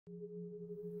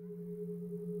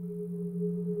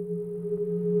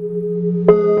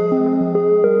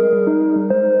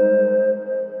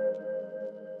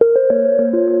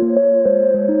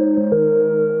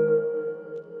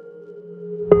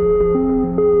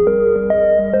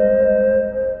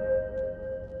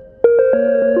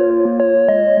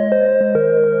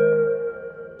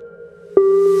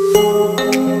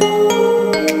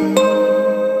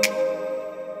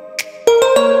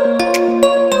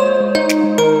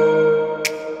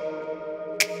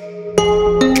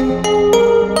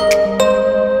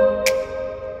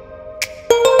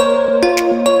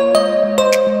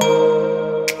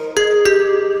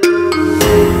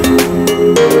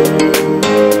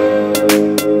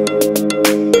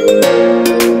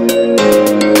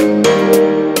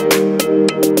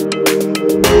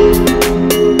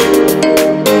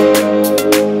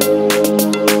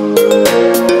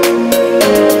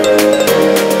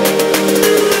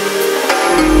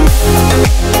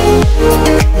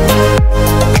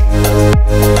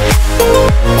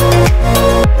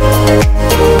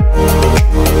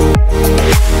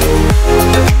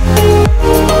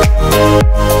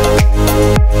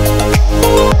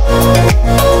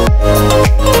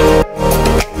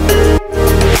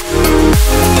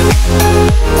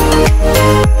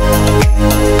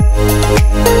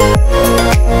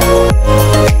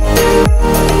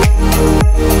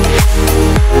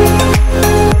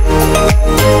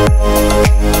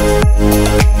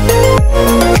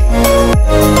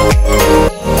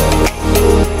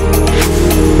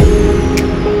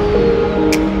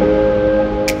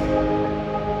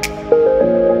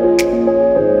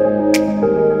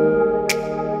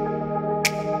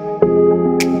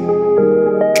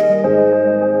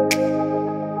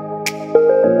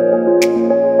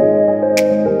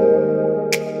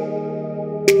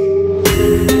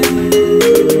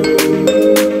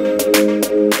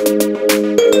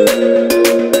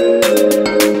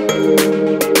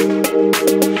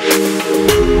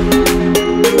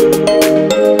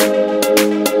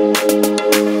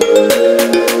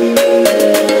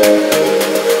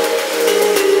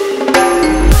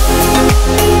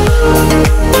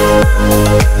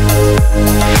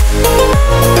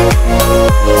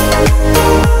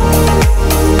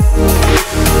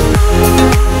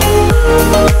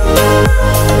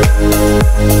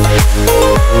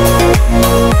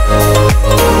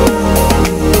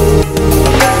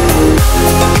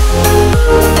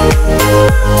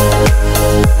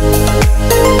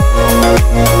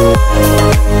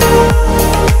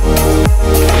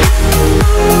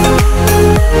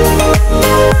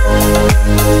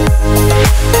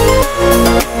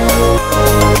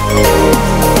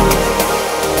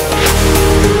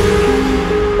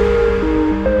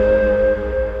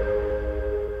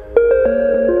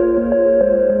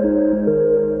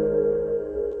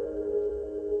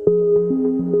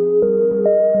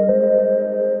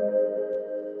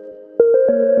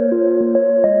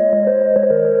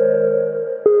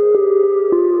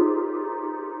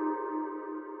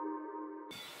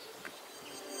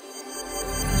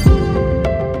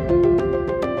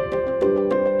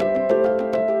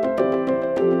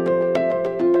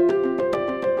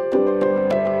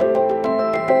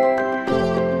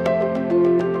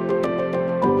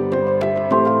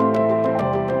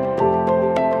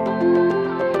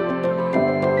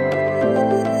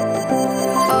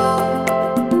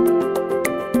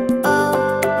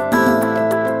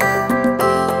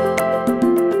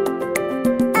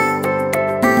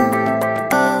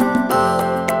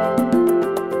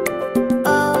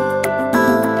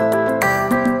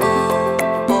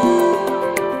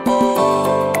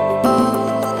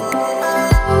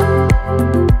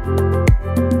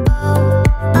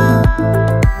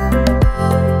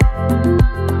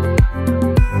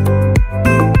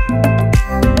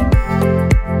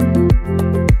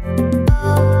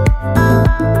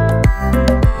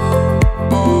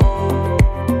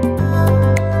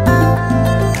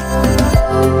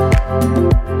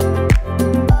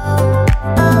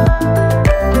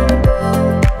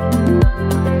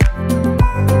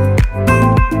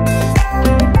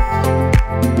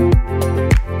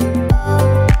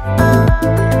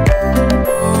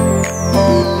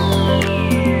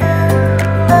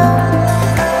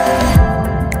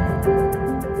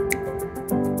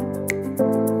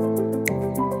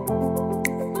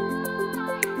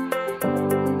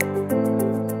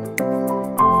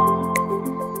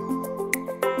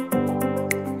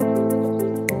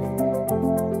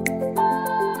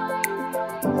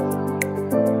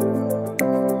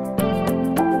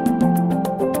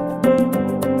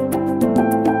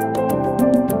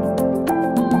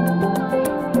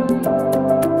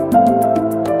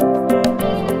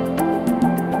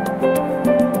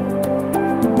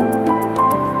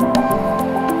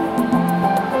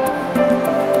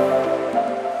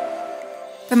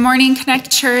morning, Connect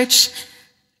Church.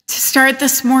 To start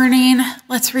this morning,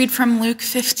 let's read from Luke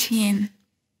 15.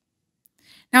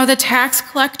 Now the tax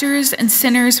collectors and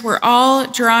sinners were all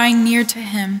drawing near to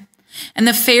him, and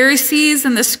the Pharisees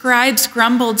and the scribes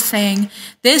grumbled, saying,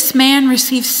 "This man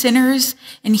receives sinners,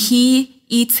 and he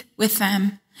eats with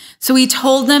them." So he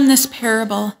told them this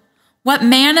parable. "What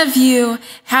man of you,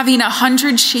 having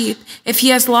 100 sheep, if he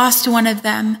has lost one of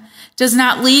them, does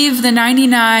not leave the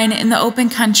 99 in the open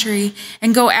country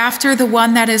and go after the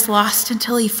one that is lost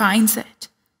until he finds it?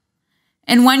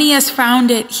 And when he has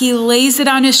found it, he lays it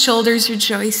on his shoulders,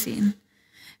 rejoicing.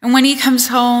 And when he comes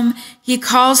home, he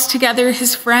calls together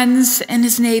his friends and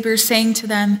his neighbors, saying to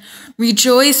them,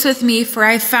 'Rejoice with me, for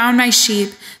I found my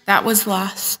sheep that was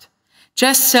lost.'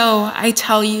 Just so, I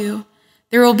tell you,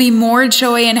 there will be more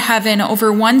joy in heaven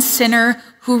over one sinner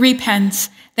who repents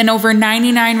than over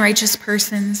 99 righteous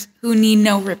persons who need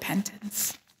no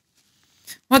repentance."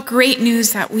 What great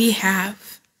news that we have.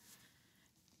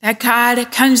 That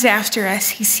God comes after us,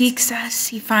 he seeks us,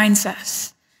 he finds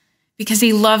us, because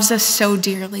he loves us so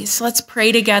dearly. So let's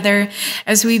pray together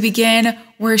as we begin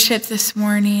worship this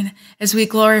morning, as we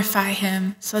glorify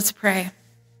him. So let's pray.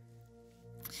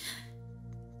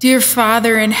 Dear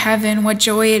Father in heaven, what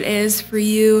joy it is for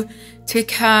you to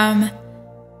come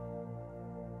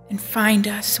and find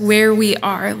us where we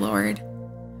are, Lord.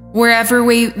 Wherever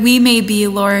we may be,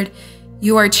 Lord,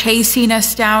 you are chasing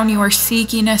us down, you are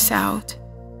seeking us out.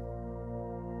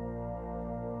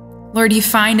 Lord, you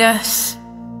find us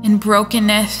in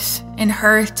brokenness, in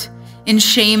hurt, in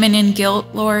shame, and in guilt,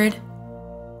 Lord.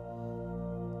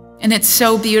 And it's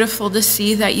so beautiful to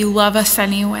see that you love us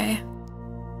anyway.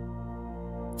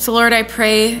 So Lord, I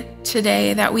pray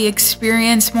today that we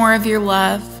experience more of your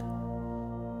love,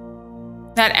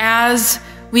 that as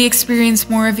we experience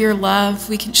more of your love,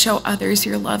 we can show others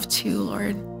your love too,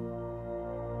 Lord.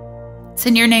 It's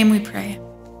in your name we pray.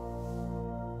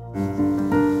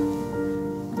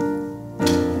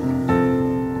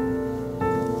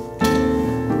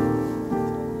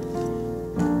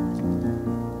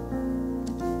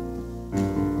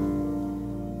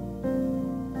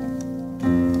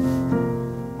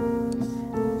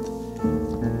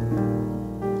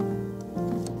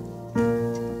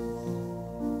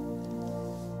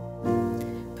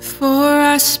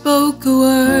 I spoke a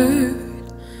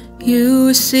word, you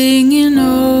were singing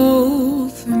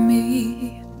over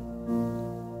me.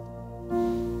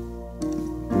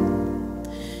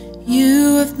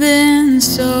 You have been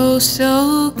so,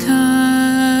 so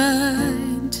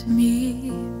kind to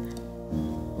me.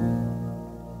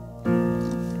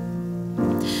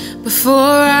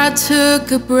 Before I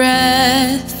took a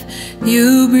breath,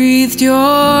 you breathed your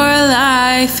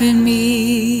life in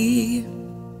me.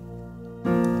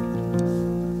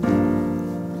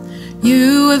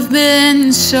 You have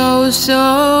been so,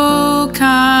 so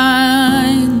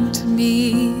kind to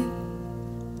me.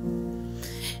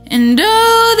 And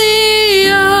oh,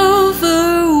 the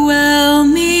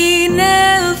overwhelming,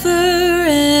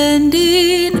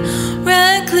 never-ending,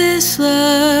 reckless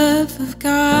love of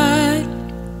God.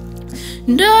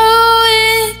 And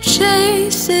oh, it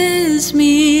chases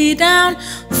me down,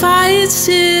 fights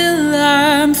till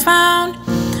I'm found,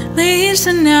 leaves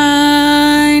the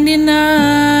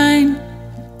 99.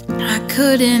 I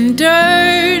couldn't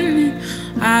earn it,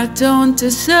 I don't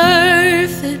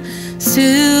deserve it,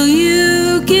 still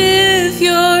you give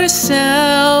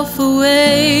yourself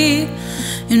away.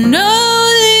 And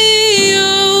oh,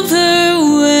 the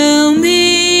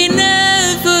overwhelming,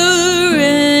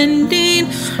 never-ending,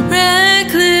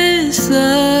 reckless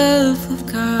love of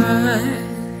God.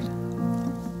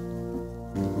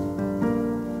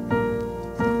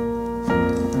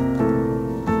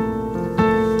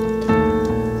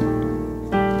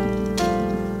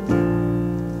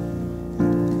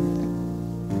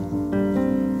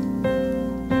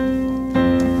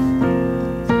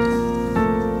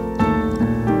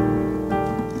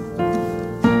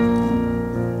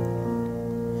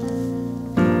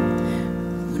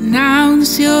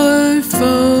 Renounce your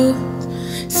foes,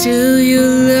 still your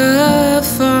love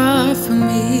far from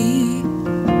me.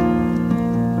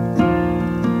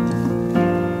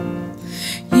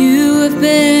 You have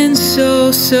been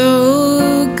so,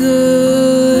 so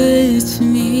good to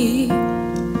me.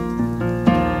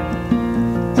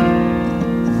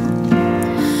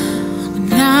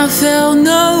 When I felt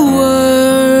no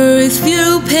worth,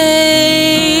 you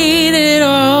paid it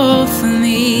all for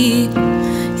me.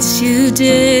 Yes, you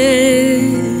did.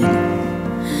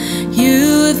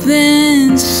 You have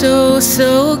been so,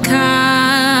 so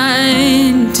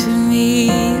kind to me.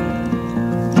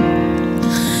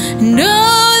 And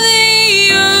oh,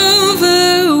 the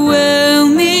overwhelming,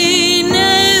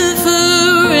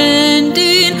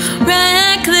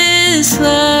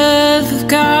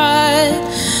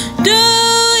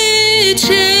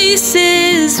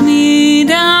 chases me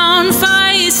down,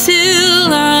 fights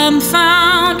till I'm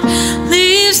found,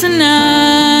 leaves the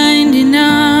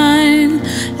 99,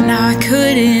 and I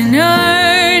couldn't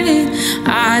earn it,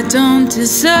 I don't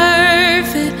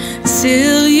deserve it,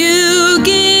 still you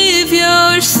give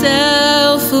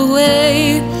yourself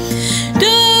away.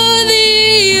 Do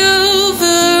the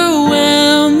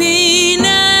overwhelming,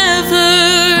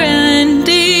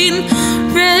 never-ending,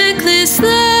 reckless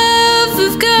love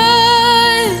of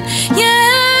God, yeah.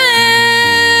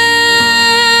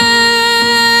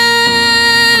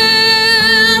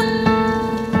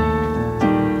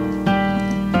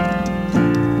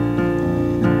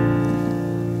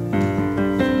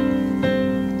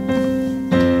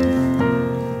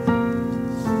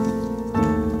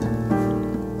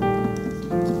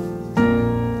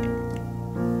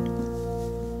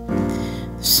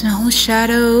 No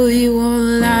shadow you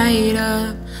won't light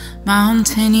up,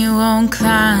 mountain you won't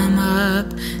climb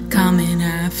up, coming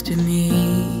after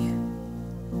me.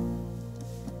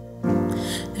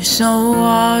 There's no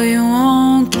wall you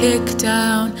won't kick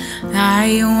down, lie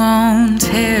you won't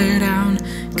tear down,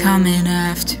 coming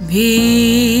after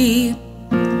me.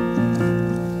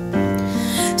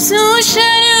 No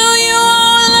shadow you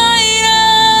won't light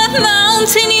up,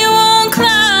 mountain you won't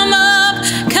climb up,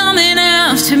 coming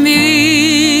after me.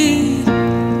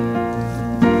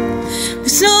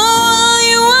 So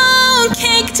you won't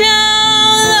kick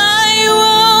down, lie you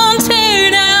won't tear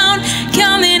down,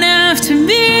 coming after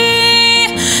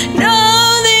me. No,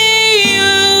 the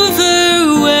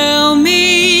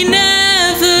overwhelming,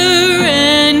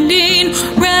 never-ending,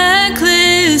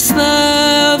 reckless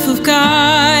love of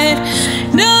God.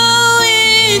 No,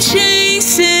 it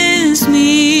chases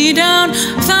me down,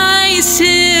 fights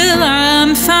till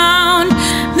I'm found,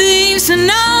 leaves the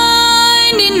 99.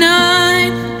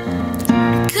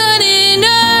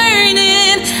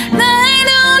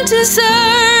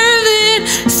 Deserve it,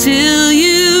 still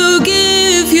you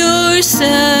give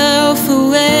yourself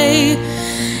away.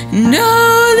 No,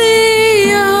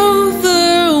 the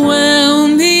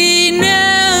overwhelming,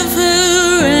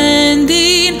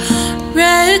 never-ending,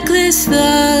 reckless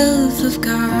love of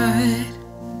God.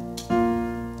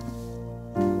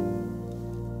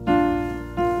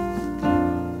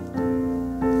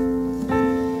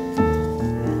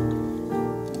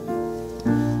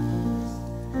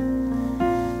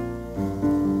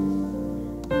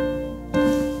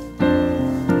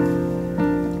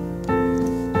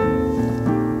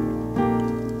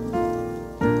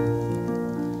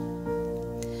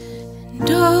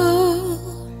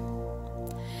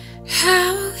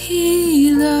 How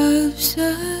he loves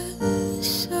us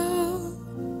so.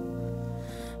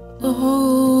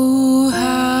 Oh,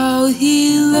 how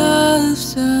he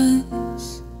loves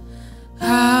us.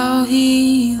 How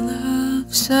he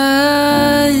loves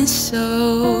us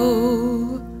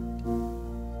so.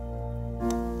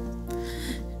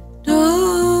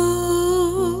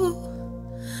 Oh,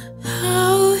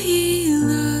 how he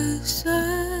loves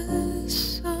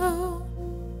us so.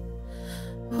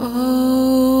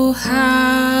 Oh,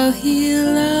 how he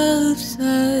loves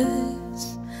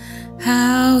us,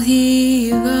 how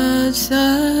he loves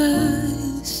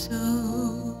us so.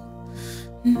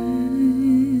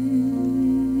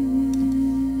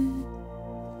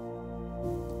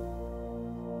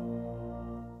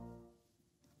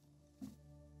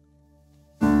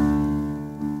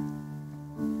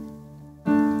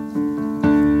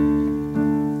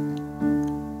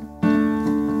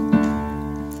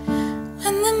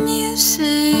 When the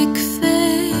music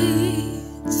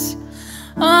fades,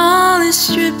 all is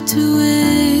stripped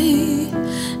away,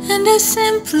 and I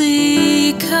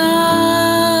simply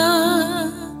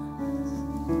come,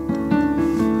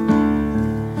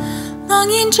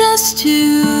 longing just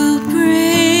to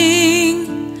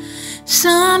bring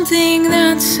something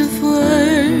that's of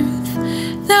worth,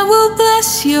 that will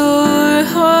bless your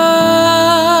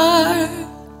heart.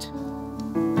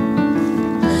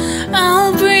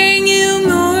 I'll bring you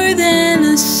more than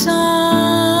a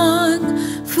song,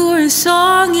 for a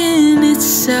song in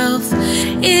itself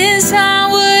is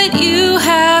not what you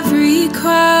have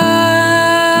required.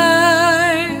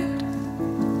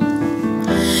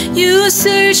 You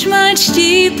search much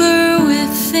deeper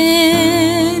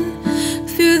within,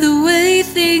 through the way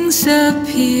things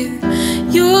appear.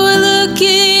 You're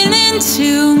looking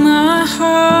into my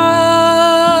heart.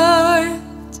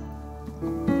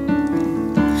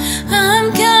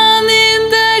 I'm coming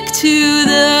back to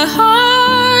the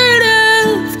heart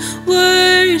of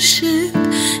worship,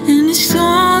 and it's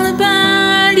all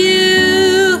about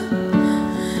you.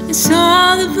 It's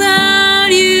all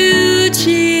about you,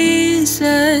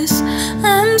 Jesus.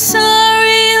 I'm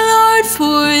sorry, Lord,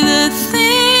 for the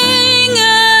things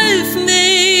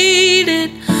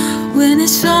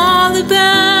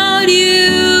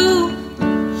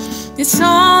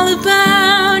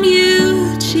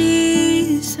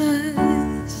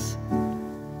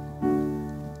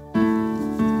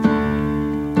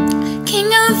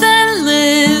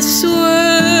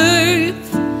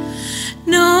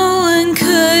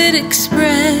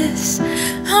express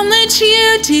how much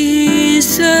you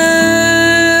deserve.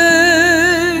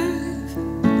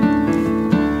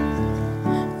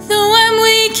 Though I'm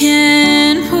weak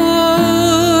and poor,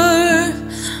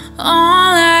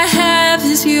 all I have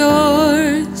is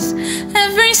yours,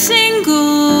 every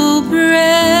single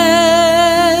breath.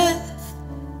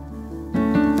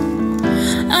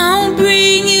 I'll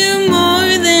bring you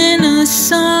more than a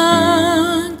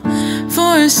song,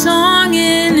 for a song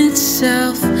in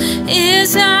itself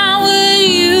is not what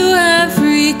you have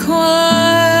required.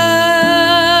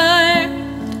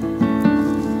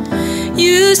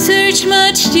 You search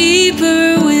much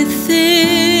deeper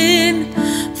within,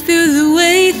 through the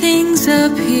way things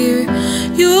appear.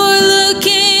 You're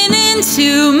looking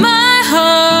into my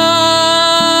heart.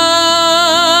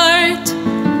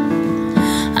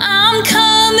 I'm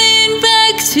coming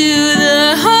back to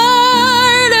the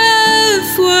heart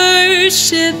of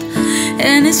worship,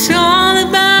 and it's all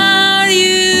about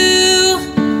you.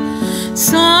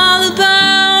 It's all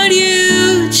about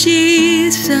you,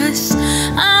 Jesus.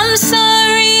 I'm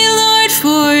sorry, Lord,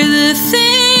 for the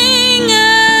thing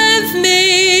I've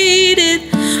made it,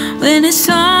 when it's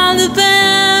all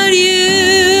about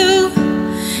you.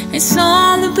 It's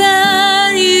all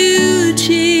about you,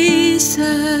 Jesus.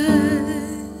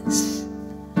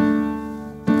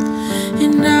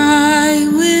 And I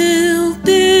will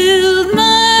build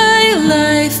my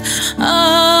life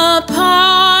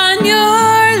upon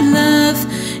your love.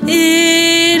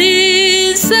 It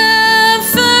is a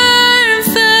firm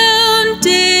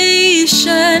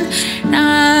foundation.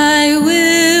 I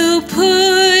will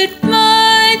put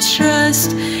my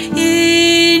trust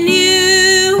in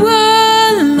you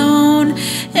alone,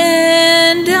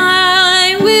 and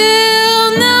I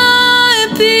will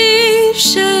not be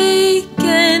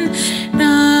shaken.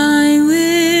 I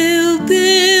will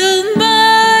build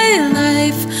my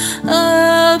life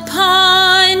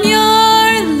upon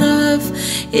your love.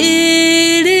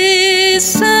 It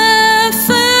is a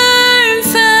firm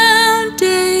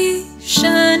foundation.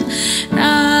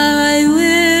 I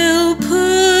will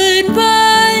put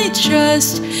my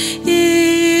trust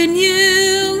in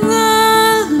you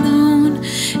alone,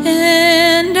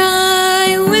 and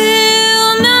I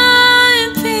will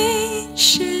not be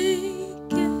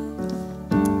shaken.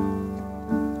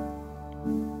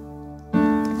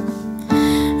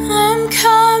 I'm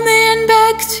coming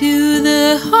back to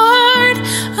the heart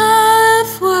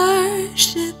of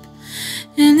worship,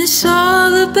 and it's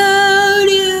all about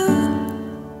you.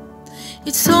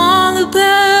 It's all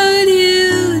about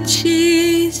you,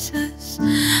 Jesus.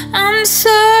 I'm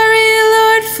sorry,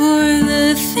 Lord, for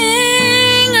the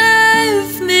thing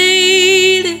I've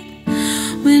made it,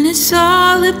 when it's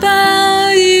all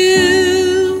about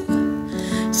you.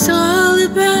 It's all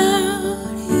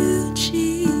about you,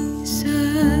 Jesus.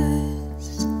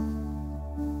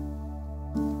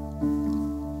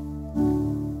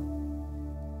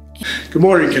 Good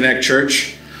morning, Connect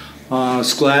Church.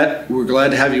 We're glad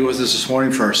to have you with us this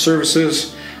morning for our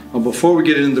services. Before we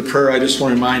get into prayer, I just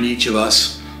want to remind each of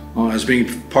us, as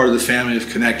being part of the family of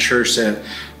Connect Church, that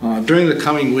during the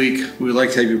coming week, we'd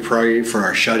like to have you pray for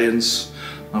our shut-ins,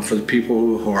 for the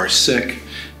people who are sick,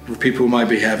 for people who might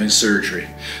be having surgery.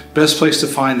 Best place to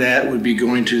find that would be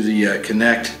going to the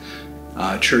Connect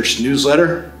Church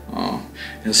newsletter,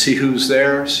 and see who's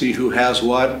there, see who has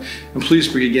what, and please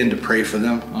begin to pray for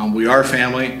them. We are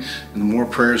family, and the more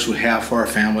prayers we have for our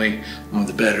family,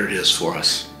 the better it is for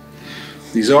us.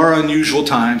 These are unusual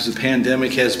times. The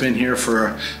pandemic has been here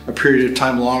for a period of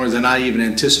time longer than I even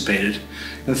anticipated.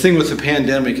 And the thing with the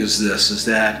pandemic is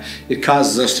that it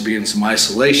causes us to be in some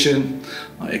isolation,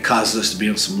 it causes us to be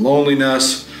in some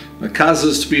loneliness, it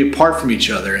causes us to be apart from each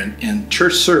other, and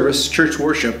church service, church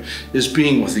worship is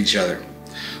being with each other.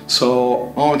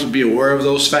 So I want to be aware of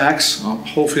those facts.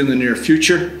 Hopefully in the near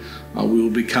future, we will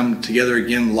be coming together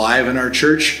again live in our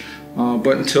church.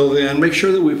 But until then, make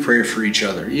sure that we pray for each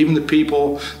other. Even the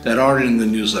people that aren't in the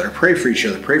newsletter, pray for each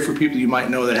other. Pray for people you might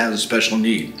know that have a special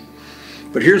need.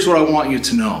 But here's what I want you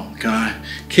to know. Okay?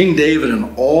 King David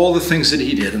and all the things that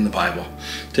he did in the Bible,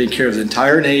 taking care of the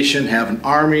entire nation, having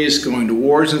armies, going to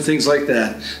wars and things like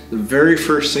that. The very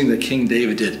first thing that King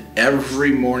David did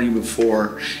every morning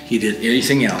before he did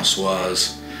anything else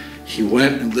was he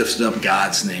went and lifted up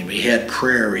God's name. He had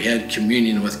prayer, he had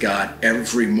communion with God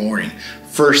every morning.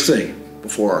 First thing,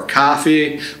 before our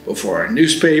coffee, before our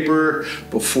newspaper,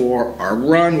 before our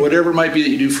run, whatever it might be that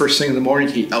you do first thing in the morning,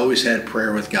 he always had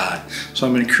prayer with God. So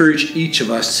I'm going to encourage each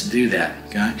of us to do that.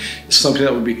 Okay? It's something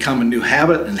that will become a new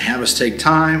habit, and habits take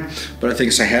time, but I think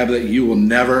it's a habit that you will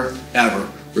never, ever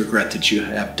regret that you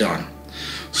have done.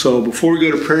 So before we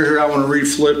go to prayer here, I want to read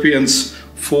Philippians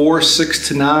 4, 6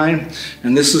 to 9.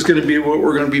 And this is going to be what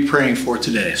we're going to be praying for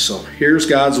today. So here's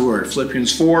God's word,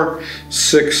 Philippians 4,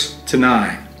 6 to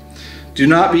 9. Do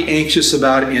not be anxious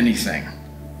about anything,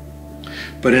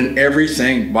 but in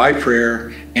everything by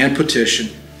prayer and petition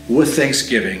with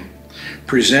thanksgiving,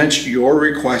 present your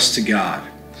requests to God.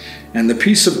 And the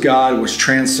peace of God, which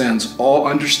transcends all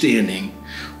understanding,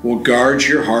 will guard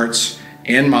your hearts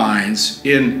and minds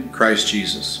in Christ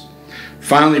Jesus.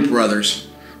 Finally, brothers,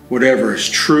 whatever is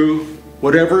true,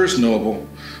 whatever is noble,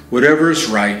 whatever is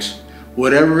right,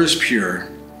 whatever is pure,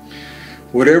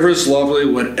 whatever is lovely,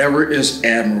 whatever is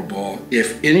admirable,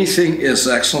 if anything is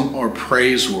excellent or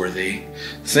praiseworthy,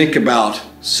 think about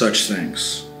such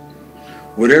things.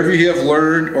 Whatever you have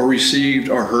learned or received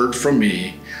or heard from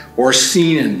me or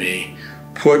seen in me,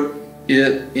 put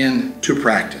it into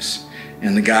practice,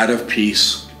 and the God of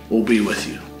peace will be with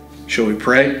you. Shall we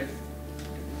pray?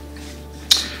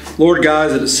 Lord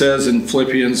God, that it says in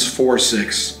Philippians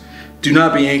 4:6, do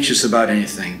not be anxious about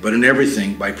anything, but in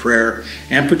everything by prayer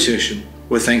and petition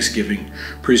with thanksgiving,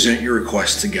 present your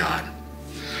requests to God.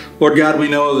 Lord God, we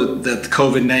know that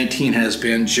COVID-19 has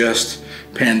been just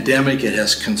pandemic. It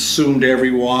has consumed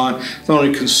everyone. It's not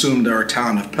only consumed our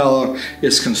town of Pella,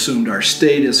 it's consumed our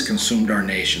state, it's consumed our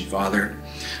nation, Father.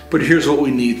 But here's what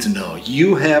we need to know.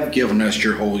 You have given us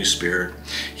your Holy Spirit.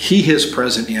 He is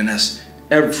present in us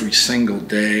every single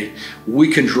day.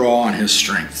 We can draw on His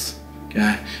strength.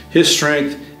 Okay? His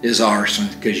strength is our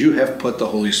strength because you have put the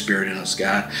Holy Spirit in us,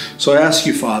 God. So I ask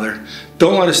you, Father,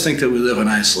 don't let us think that we live in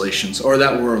isolations or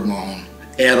that we're alone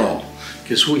at all,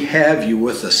 because we have you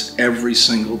with us every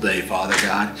single day, Father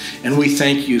God, and we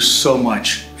thank you so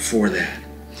much for that.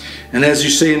 And as you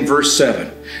say in verse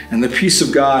 7, and the peace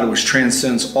of God, which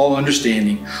transcends all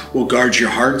understanding, will guard your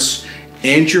hearts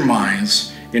and your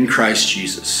minds in Christ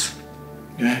Jesus.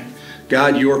 Okay?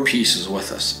 God, your peace is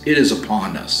with us. It is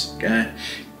upon us. Okay?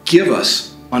 Give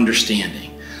us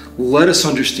understanding. Let us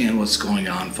understand what's going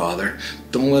on, Father.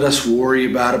 Don't let us worry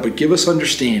about it, but give us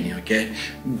understanding, okay?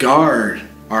 Guard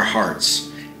our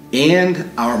hearts and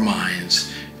our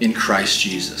minds in Christ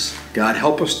Jesus. God,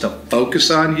 help us to focus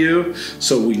on you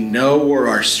so we know where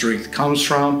our strength comes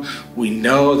from. We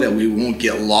know that we won't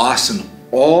get lost in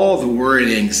all the worry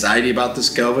and anxiety about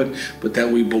this COVID, but that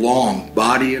we belong,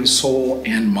 body and soul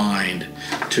and mind,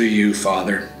 to you,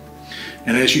 Father.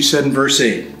 And as you said in verse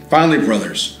 8, finally,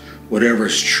 brothers, whatever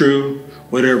is true,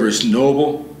 whatever is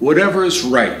noble, whatever is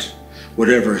right,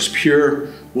 whatever is pure,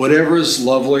 whatever is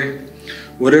lovely,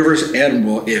 whatever is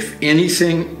admirable, if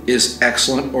anything is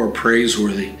excellent or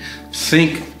praiseworthy,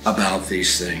 think about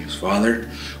these things, Father.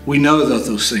 We know that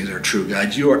those things are true,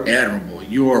 God. You are admirable.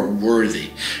 You are worthy.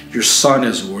 Your Son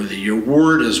is worthy. Your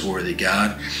Word is worthy,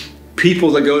 God.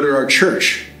 People that go to our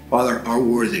church, Father, are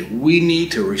worthy. We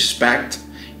need to respect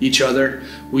each other.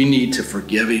 We need to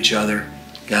forgive each other,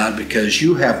 God, because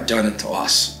you have done it to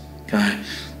us, okay?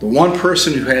 The one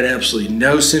person who had absolutely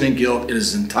no sin and guilt in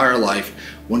his entire life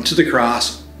went to the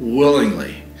cross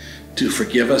willingly to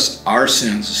forgive us our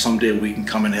sins so someday we can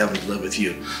come in heaven and live with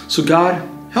you. So God,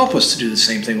 help us to do the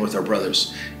same thing with our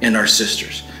brothers and our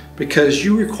sisters, because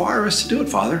you require us to do it,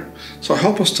 Father. So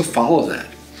help us to follow that.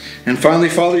 And finally,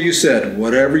 Father, you said,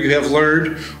 whatever you have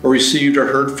learned or received or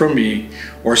heard from me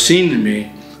or seen in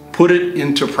me, put it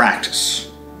into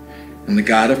practice, and the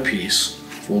God of peace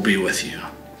will be with you.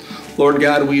 Lord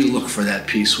God, we look for that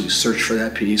peace. We search for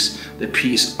that peace. The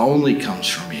peace only comes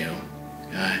from you.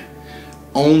 Okay?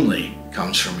 Only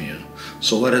comes from you.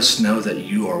 So let us know that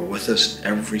you are with us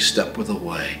every step of the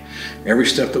way, every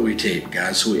step that we take,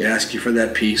 God. So we ask you for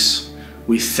that peace.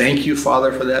 We thank you,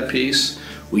 Father, for that peace.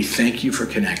 We thank you for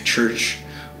Connect Church.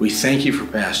 We thank you for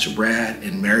Pastor Brad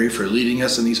and Mary for leading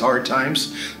us in these hard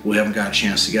times. We haven't got a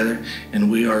chance together, and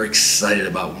we are excited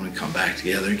about when we come back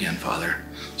together again, Father.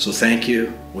 So thank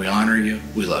you. We honor you.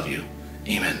 We love you.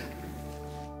 Amen.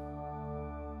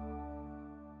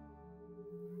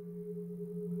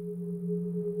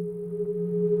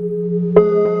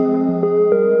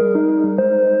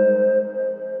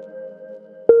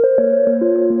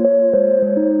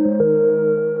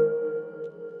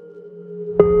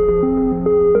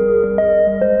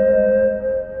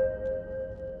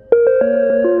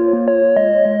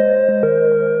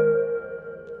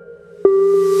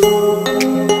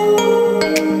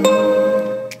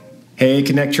 Hey,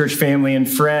 Connect Church family and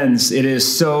friends. It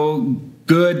is so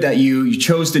good that you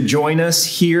chose to join us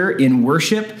here in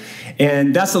worship.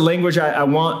 And that's the language I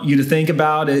want you to think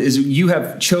about, is you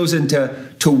have chosen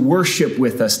to worship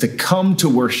with us, to come to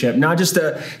worship, not just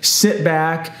to sit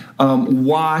back,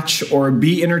 watch, or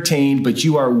be entertained, but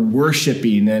you are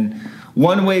worshiping. And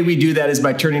One way we do that is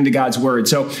by turning to God's word.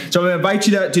 So I'm going to invite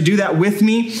you to do that with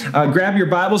me. Grab your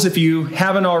Bibles if you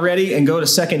haven't already and go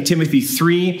to 2 Timothy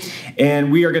 3.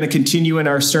 And we are going to continue in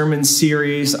our sermon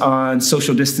series on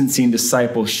social distancing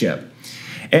discipleship.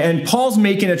 And Paul's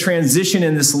making a transition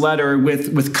in this letter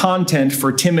with content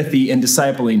for Timothy and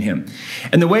discipling him.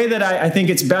 And the way that I think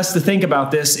it's best to think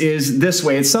about this is this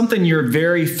way. It's something you're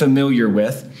very familiar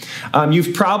with.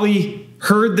 You've probably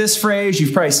heard this phrase.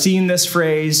 You've probably seen this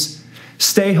phrase.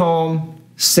 Stay home,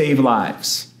 save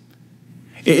lives.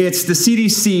 It's the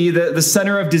CDC, the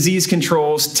Center of Disease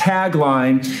Control's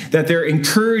tagline that they're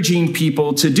encouraging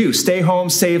people to do. Stay home,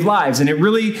 save lives. And it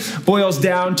really boils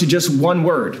down to just one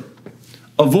word: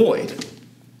 avoid.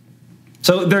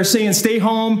 So they're saying stay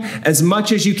home as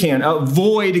much as you can.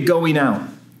 Avoid going out.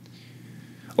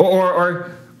 Or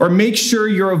make sure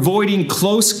you're avoiding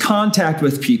close contact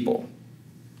with people.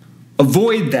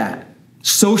 Avoid that.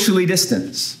 Socially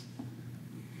distance.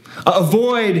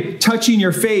 Avoid touching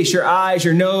your face, your eyes,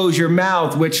 your nose, your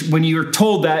mouth, which when you're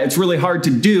told that, it's really hard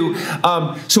to do.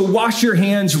 So wash your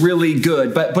hands really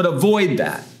good, but avoid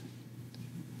that.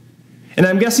 And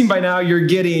I'm guessing by now you're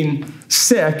getting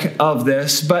sick of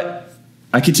this, but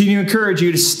I continue to encourage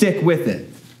you to stick with it.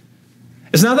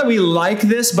 It's not that we like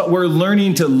this, but we're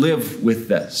learning to live with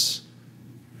this.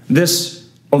 This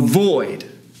avoid.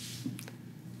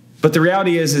 But the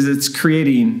reality is it's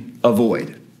creating a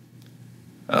void.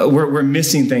 We're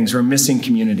missing things. We're missing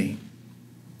community.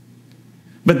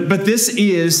 But this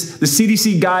is the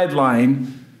CDC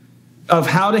guideline of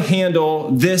how to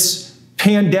handle this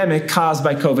pandemic caused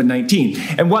by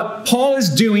COVID-19. And what Paul is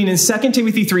doing in 2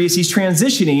 Timothy 3 is he's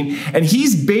transitioning, and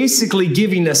he's basically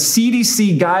giving a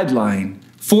CDC guideline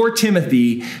for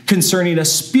Timothy concerning a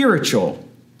spiritual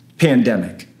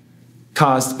pandemic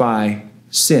caused by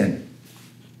sin.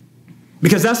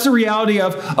 Because that's the reality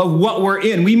of what we're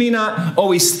in. We may not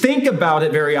always think about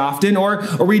it very often, or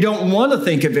we don't want to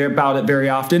think about it very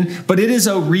often, but it is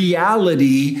a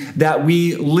reality that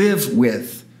we live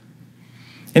with.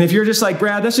 And if you're just like,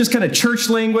 Brad, that's just kind of church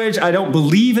language, I don't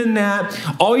believe in that,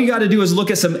 all you got to do is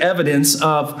look at some evidence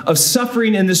of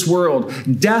suffering in this world,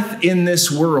 death in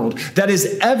this world. That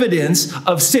is evidence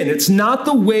of sin. It's not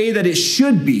the way that it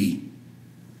should be.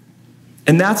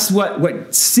 And that's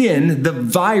what sin, the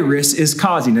virus, is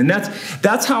causing. And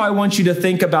that's how I want you to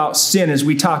think about sin as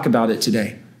we talk about it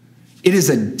today. It is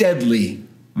a deadly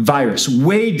virus,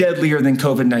 way deadlier than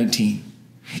COVID-19.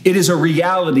 It is a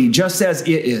reality just as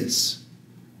it is.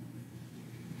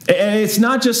 And it's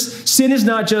not just, sin is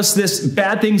not just this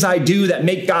bad things I do that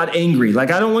make God angry.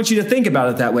 Like, I don't want you to think about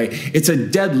it that way. It's a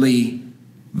deadly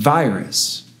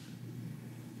virus.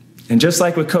 And just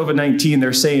like with COVID-19,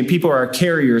 they're saying people are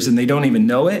carriers and they don't even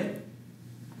know it.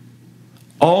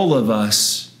 All of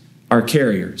us are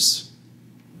carriers,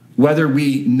 whether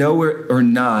we know it or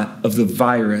not, of the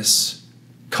virus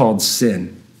called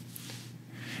sin.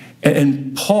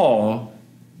 And Paul,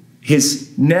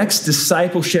 his next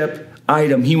discipleship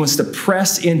item he wants to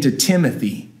press into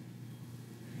Timothy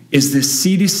is this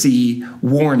CDC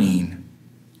warning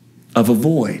of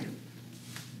avoid.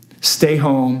 Stay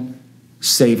home,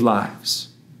 save lives.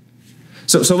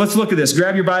 So let's look at this.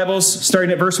 Grab your Bibles,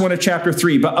 starting at verse 1 of chapter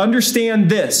 3. But understand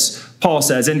this, Paul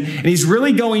says, and he's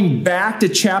really going back to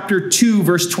chapter 2,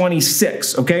 verse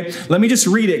 26, okay? Let me just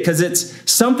read it because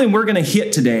it's something we're going to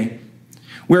hit today,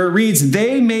 where it reads,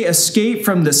 they may escape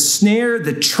from the snare,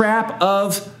 the trap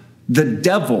of the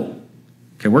devil.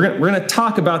 Okay, we're going to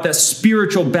talk about that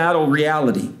spiritual battle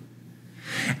reality.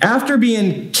 After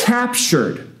being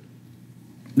captured,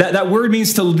 that word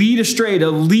means to lead astray, to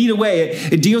lead away.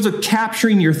 It deals with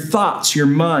capturing your thoughts, your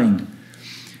mind,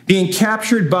 being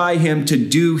captured by him to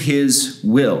do his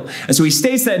will. And so he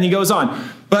states that and he goes on.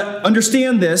 But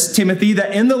understand this, Timothy,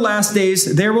 that in the last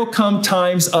days there will come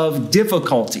times of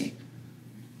difficulty.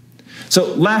 So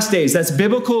last days, that's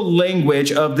biblical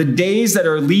language of the days that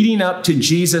are leading up to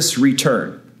Jesus'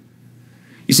 return.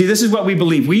 You see, this is what we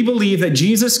believe. We believe that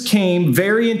Jesus came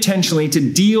very intentionally to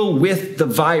deal with the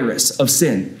virus of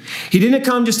sin. He didn't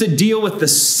come just to deal with the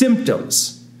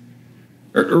symptoms,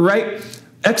 right?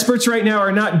 Experts right now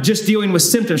are not just dealing with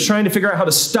symptoms, trying to figure out how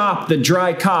to stop the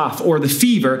dry cough or the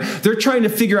fever. They're trying to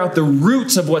figure out the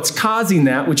roots of what's causing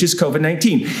that, which is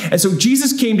COVID-19. And so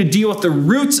Jesus came to deal with the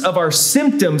roots of our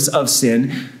symptoms of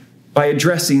sin by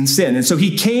addressing sin. And so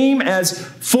he came as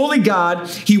fully God.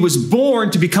 He was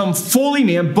born to become fully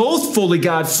man, both fully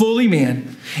God, fully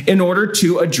man, in order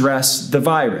to address the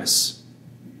virus.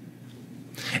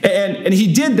 And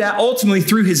he did that ultimately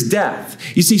through his death.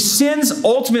 You see, sin's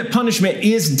ultimate punishment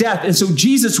is death. And so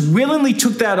Jesus willingly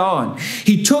took that on.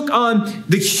 He took on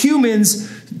the human's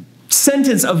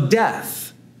sentence of death.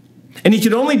 And he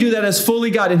could only do that as fully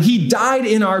God. And he died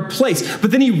in our place. But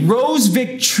then he rose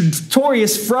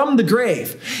victorious from the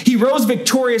grave. He rose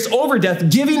victorious over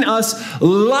death, giving us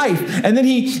life. And then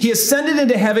he ascended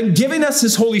into heaven, giving us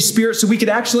his Holy Spirit so we could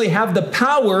actually have the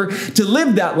power to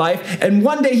live that life. And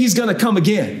one day he's going to come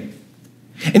again.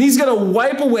 And he's going to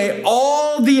wipe away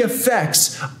all the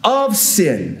effects of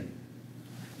sin,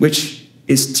 which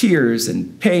is tears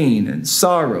and pain and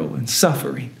sorrow and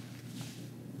suffering.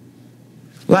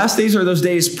 Last days are those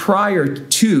days prior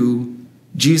to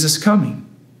Jesus coming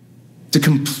to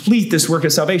complete this work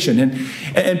of salvation.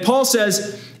 And Paul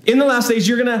says, in the last days,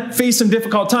 you're going to face some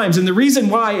difficult times. And the reason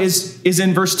why is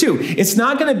in verse 2. It's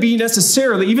not going to be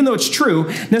necessarily, even though it's true,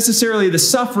 necessarily the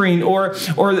suffering or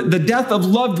the death of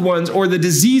loved ones or the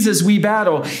diseases we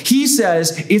battle. He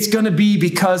says it's going to be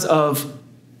because of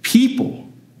people.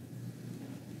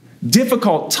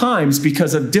 Difficult times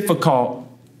because of difficult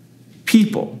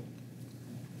people.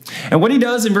 And what he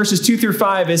does in verses 2 through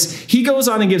 5 is he goes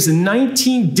on and gives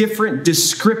 19 different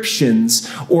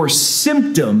descriptions or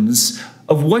symptoms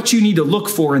of what you need to look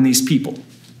for in these people.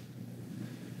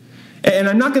 And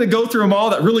I'm not going to go through them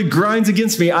all. That really grinds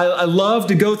against me. I love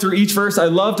to go through each verse. I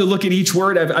love to look at each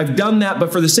word. I've done that,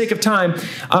 but for the sake of time,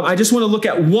 I just want to look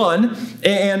at one,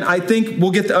 and I think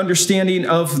we'll get the understanding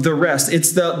of the rest.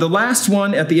 It's the last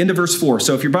one at the end of verse 4.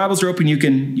 So if your Bibles are open, you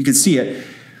can see it.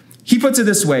 He puts it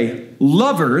this way,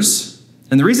 lovers,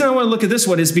 and the reason I want to look at this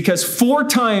one is because 4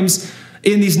 times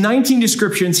in these 19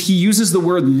 descriptions, he uses the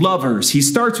word lovers. He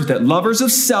starts with it, lovers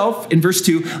of self in verse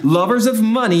 2, lovers of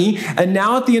money, and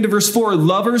now at the end of verse 4,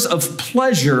 lovers of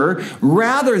pleasure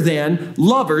rather than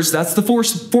lovers, that's the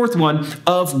fourth one,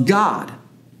 of God.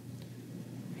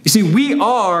 You see, we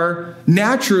are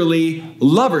naturally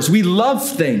lovers. We love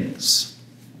things.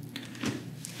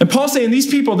 And Paul's saying these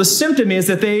people, the symptom is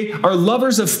that they are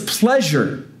lovers of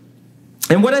pleasure.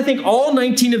 And what I think all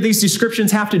 19 of these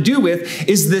descriptions have to do with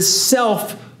is this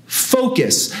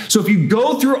self-focus. So if you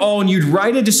go through all and you'd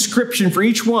write a description for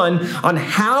each one on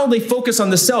how they focus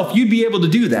on the self, you'd be able to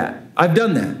do that. I've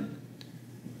done that.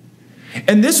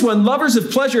 And this one, lovers of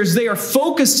pleasures, they are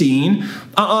focusing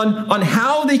on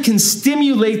how they can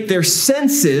stimulate their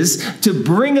senses to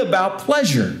bring about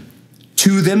pleasure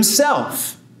to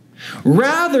themselves,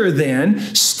 rather than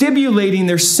stimulating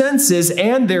their senses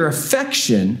and their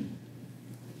affection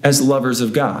as lovers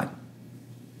of God.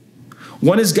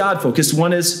 One is God-focused,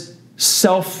 one is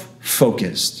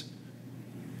self-focused.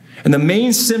 And the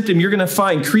main symptom you're going to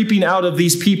find creeping out of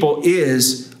these people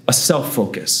is a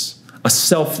self-focus, a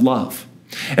self-love.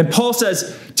 And Paul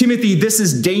says, Timothy, this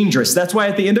is dangerous. That's why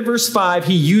at the end of verse 5,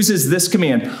 he uses this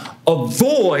command,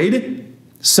 avoid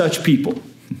such people.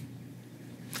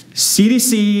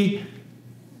 CDC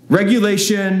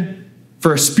regulation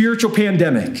for a spiritual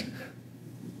pandemic.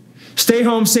 Stay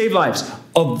home, save lives.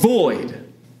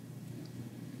 Avoid.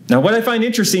 Now, what I find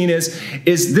interesting is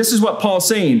this is what Paul's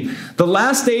saying. The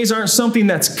last days aren't something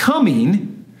that's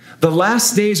coming. The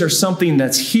last days are something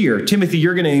that's here. Timothy,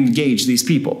 you're going to engage these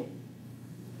people.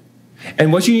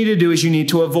 And what you need to do is you need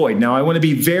to avoid. Now, I want to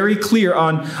be very clear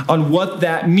on what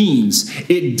that means.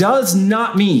 It does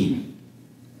not mean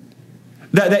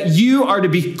that you are to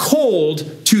be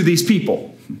cold to these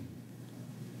people.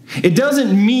 It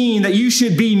doesn't mean that you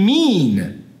should be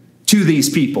mean to these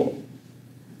people.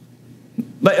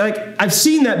 Like I've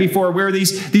seen that before where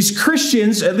these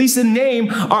Christians, at least in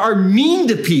name, are mean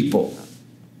to people.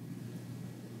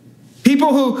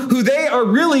 People who they are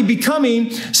really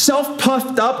becoming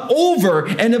self-puffed up over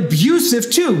and abusive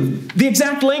to. The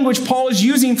exact language Paul is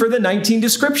using for the 19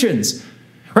 descriptions.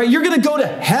 Right? You're going to go to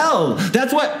hell.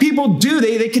 That's what people do.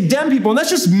 They condemn people. And that's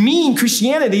just mean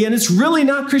Christianity. And it's really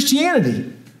not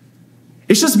Christianity.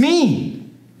 It's just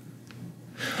mean.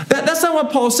 That's not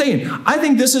what Paul's saying. I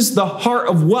think this is the heart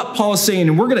of what Paul is saying.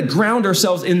 And we're going to ground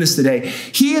ourselves in this today.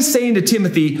 He is saying to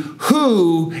Timothy,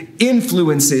 who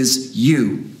influences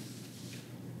you?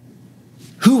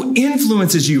 Who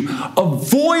influences you?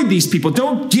 Avoid these people.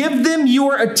 Don't give them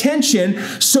your attention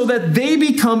so that they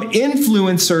become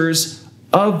influencers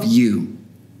of you.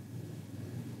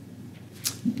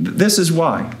 This is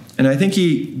why. And I think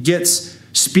he gets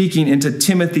speaking into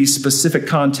Timothy's specific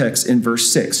context in verse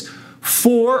 6.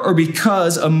 For or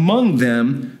because among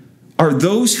them are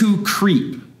those who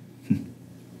creep.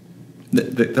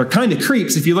 They're kind of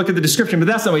creeps if you look at the description, but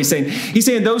that's not what he's saying. He's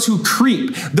saying those who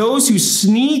creep, those who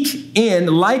sneak in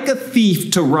like a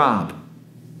thief to rob.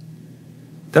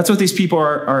 That's what these people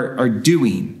are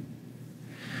doing.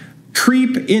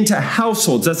 Creep into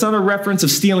households. That's not a reference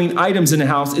of stealing items in a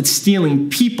house. It's stealing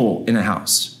people in a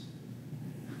house,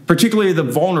 particularly the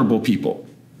vulnerable people.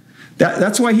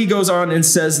 That's why he goes on and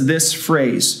says this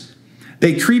phrase.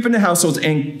 They creep into households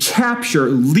and capture,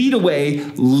 lead away,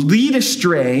 lead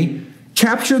astray,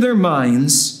 capture their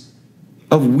minds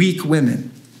of weak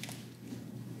women.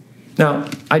 Now,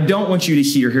 I don't want you to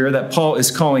hear here that Paul is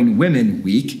calling women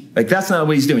weak. Like, that's not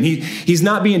what he's doing. He's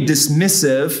not being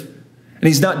dismissive, and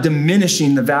he's not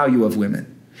diminishing the value of women.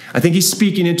 I think he's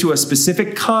speaking into a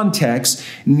specific context,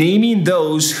 naming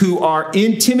those who are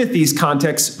in Timothy's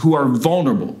context who are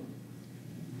vulnerable.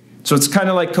 So it's kind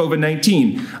of like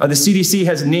COVID-19. The CDC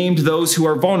has named those who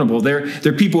are vulnerable.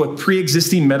 They're people with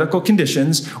pre-existing medical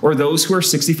conditions or those who are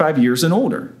 65 years and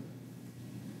older.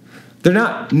 They're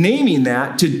not naming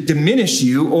that to diminish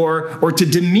you or to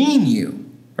demean you,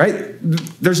 right?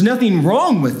 There's nothing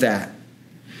wrong with that.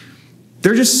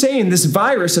 They're just saying this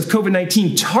virus of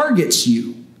COVID-19 targets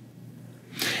you.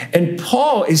 And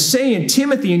Paul is saying,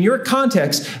 Timothy, in your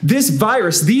context, this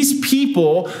virus, these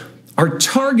people are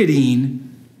targeting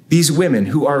these women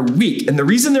who are weak. And the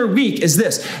reason they're weak is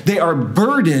this: they are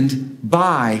burdened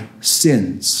by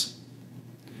sins.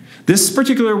 This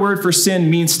particular word for sin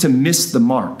means to miss the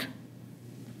mark.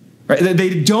 Right?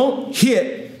 They don't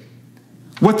hit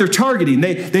what they're targeting.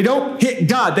 They don't hit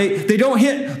God. They don't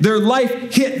hit their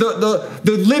life, hit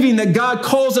the living that God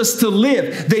calls us to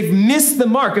live. They've missed the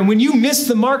mark. And when you miss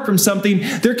the mark from something,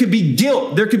 there could be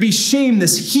guilt. There could be shame,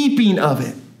 this heaping of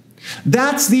it.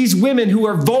 That's these women who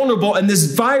are vulnerable, and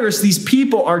this virus these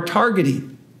people are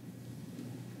targeting.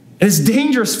 And it's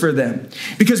dangerous for them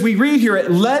because we read here, it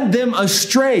led them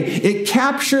astray. It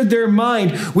captured their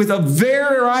mind with a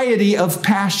variety of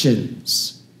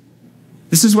passions.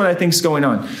 This is what I think is going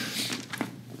on.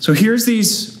 So here's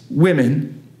these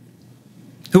women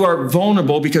who are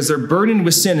vulnerable because they're burdened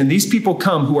with sin, and these people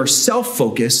come who are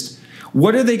self-focused.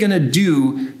 What are they going to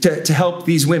do to help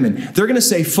these women? They're going to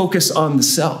say, focus on the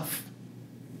self.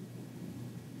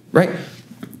 Right?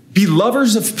 Be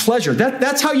lovers of pleasure.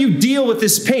 That's how you deal with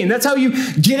this pain. That's how you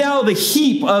get out of the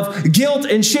heap of guilt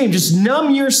and shame. Just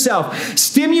numb yourself.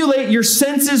 Stimulate your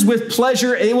senses with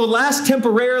pleasure. It will last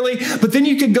temporarily, but then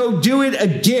you can go do it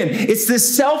again. It's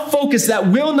this self-focus that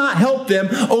will not help them,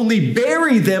 only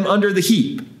bury them under the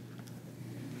heap.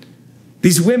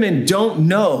 These women don't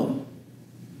know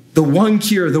the one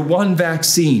cure, the one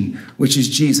vaccine, which is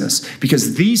Jesus,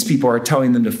 because these people are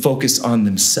telling them to focus on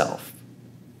themselves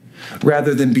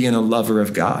rather than being a lover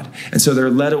of God. And so they're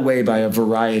led away by a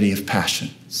variety of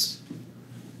passions.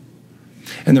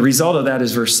 And the result of that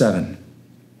is verse 7.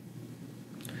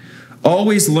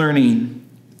 Always learning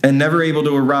and never able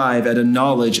to arrive at a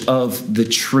knowledge of the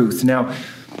truth. Now,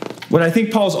 what I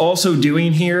think Paul's also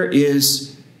doing here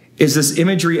is this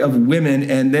imagery of women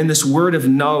and then this word of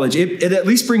knowledge. It at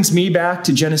least brings me back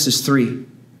to Genesis 3.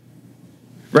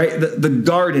 Right? The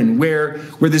garden where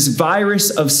this virus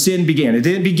of sin began. It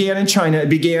didn't begin in China. It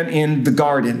began in the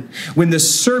garden. When the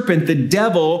serpent, the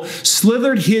devil,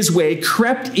 slithered his way,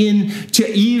 crept into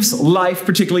Eve's life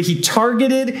particularly. He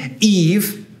targeted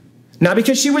Eve, not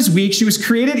because she was weak. She was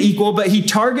created equal, but he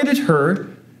targeted her.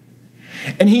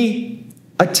 And he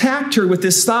attacked her with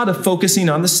this thought of focusing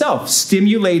on the self,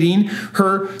 stimulating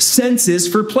her senses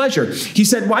for pleasure. He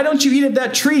said, why don't you eat of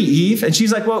that tree, Eve? And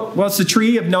she's like, well, it's the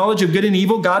tree of knowledge of good and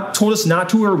evil. God told us not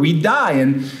to or we'd die.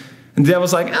 And the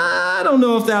devil's like, I don't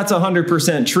know if that's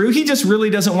 100% true. He just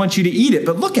really doesn't want you to eat it.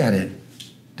 But look at it.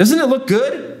 Doesn't it look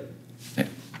good?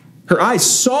 Her eyes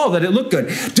saw that it looked good.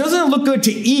 Doesn't it look good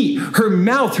to eat? Her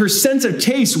mouth, her sense of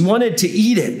taste wanted to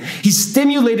eat it. He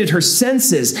stimulated her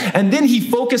senses. And then he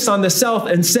focused on the self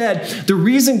and said, the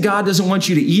reason God doesn't want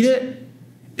you to eat it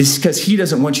is because he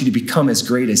doesn't want you to become as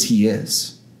great as he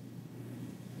is.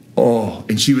 Oh,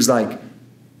 and she was like,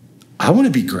 I want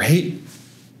to be great.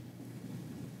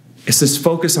 It's this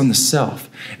focus on the self.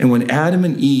 And when Adam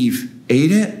and Eve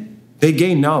ate it, they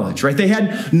gained knowledge, right? They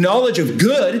had knowledge of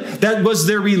good. That was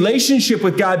their relationship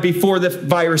with God before the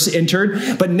virus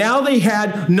entered. But now they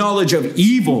had knowledge of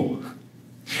evil.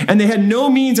 And they had no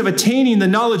means of attaining the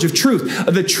knowledge of truth,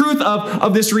 of the truth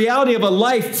of this reality of a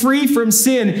life free from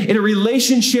sin in a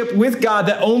relationship with God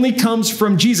that only comes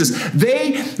from Jesus.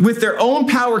 They, with their own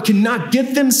power, cannot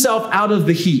get themselves out of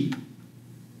the heap.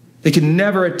 They can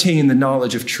never attain the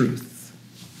knowledge of truth.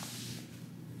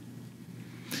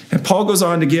 And Paul goes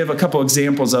on to give a couple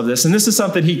examples of this. And this is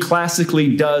something he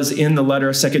classically does in the letter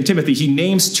of 2 Timothy. He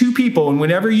names two people. And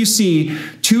whenever you see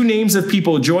two names of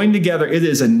people joined together, it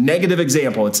is a negative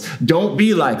example. It's don't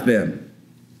be like them.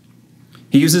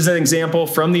 He uses an example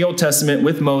from the Old Testament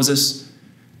with Moses.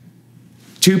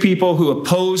 Two people who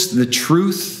opposed the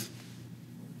truth.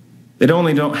 They not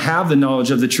only don't have the knowledge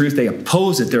of the truth, they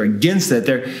oppose it. They're against it.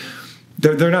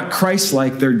 They're not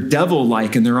Christ-like. They're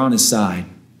devil-like, and they're on his side.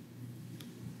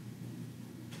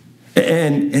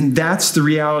 And that's the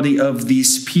reality of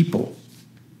these people.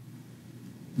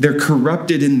 They're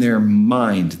corrupted in their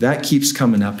mind. That keeps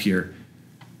coming up here.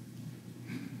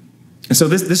 And so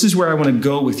this is where I want to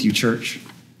go with you, church.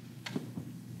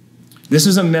 This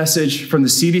is a message from the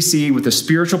CDC with the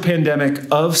spiritual pandemic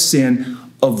of sin.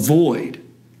 Avoid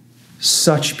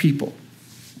such people.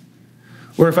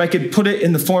 Or if I could put it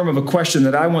in the form of a question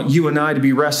that I want you and I to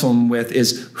be wrestling with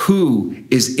is, who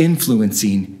is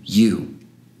influencing you?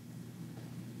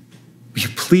 Will you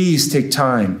please take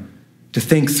time to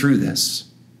think through this?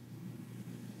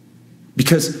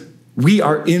 Because we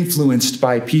are influenced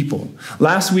by people.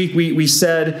 Last week we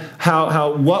said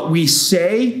how what we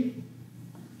say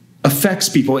affects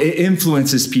people. It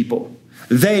influences people.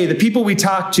 The people we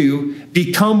talk to,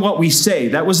 become what we say.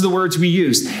 That was the words we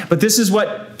used. But this is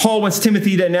what Paul wants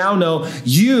Timothy to now know.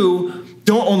 You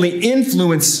don't only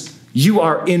influence, you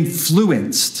are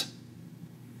influenced.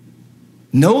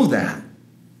 Know that.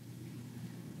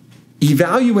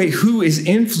 Evaluate who is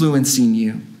influencing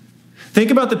you.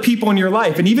 Think about the people in your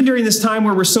life. And even during this time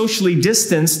where we're socially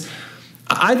distanced,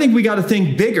 I think we got to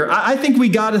think bigger. I think we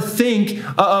got to think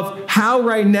of how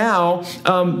right now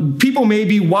people may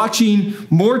be watching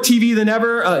more TV than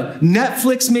ever.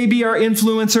 Netflix may be our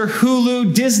influencer,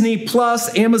 Hulu, Disney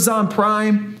Plus, Amazon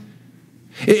Prime.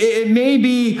 It may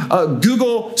be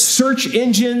Google search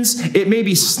engines. It may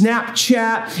be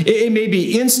Snapchat. It may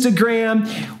be Instagram.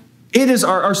 It is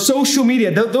our social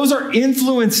media. Those are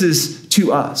influences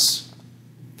to us.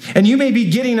 And you may be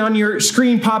getting on your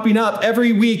screen popping up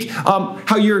every week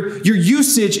how your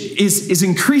usage is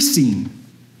increasing.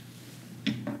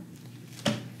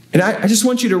 And I just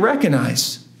want you to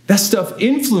recognize that stuff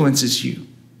influences you.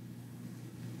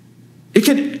 It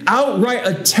can outright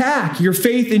attack your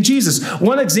faith in Jesus.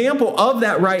 One example of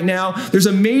that right now, there's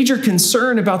a major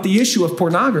concern about the issue of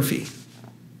pornography.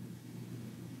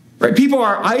 Right? People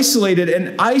are isolated,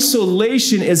 and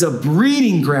isolation is a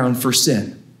breeding ground for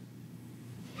sin.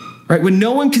 Right? When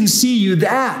no one can see you,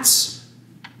 that's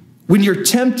when you're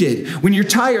tempted. When you're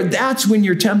tired, that's when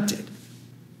you're tempted.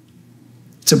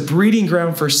 It's a breeding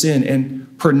ground for sin,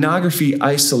 and pornography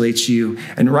isolates you.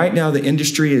 And right now, the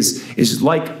industry is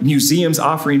like museums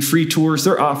offering free tours.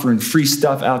 They're offering free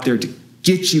stuff out there to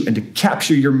get you and to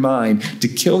capture your mind, to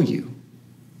kill you.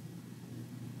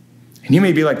 And you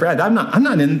may be like, Brad, I'm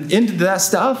not into that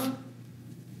stuff.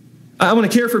 I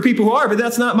want to care for people who are, but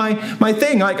that's not my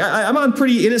thing. Like I'm on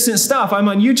pretty innocent stuff. I'm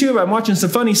on YouTube. I'm watching some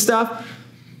funny stuff.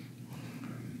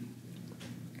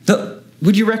 So,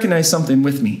 would you recognize something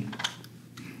with me?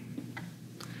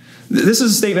 This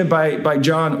is a statement by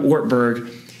John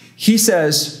Ortberg. He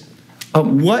says,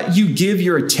 what you give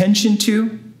your attention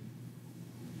to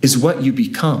is what you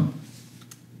become.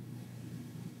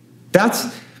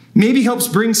 That's maybe helps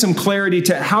bring some clarity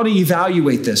to how to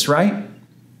evaluate this, right?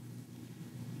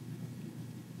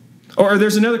 Or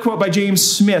there's another quote by James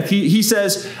Smith. He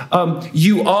says,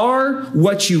 you are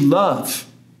what you love.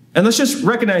 And let's just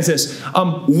recognize this.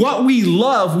 What we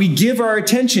love, we give our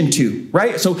attention to,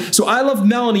 right? So I love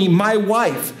Melanie, my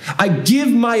wife. I give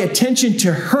my attention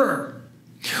to her.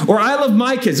 Or I love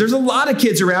my kids. There's a lot of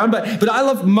kids around, but I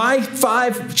love my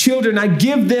 5 children. I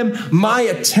give them my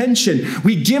attention.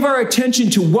 We give our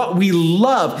attention to what we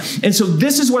love. And so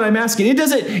this is what I'm asking. It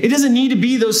doesn't need to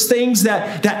be those things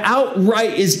that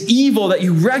outright is evil that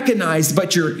you recognize,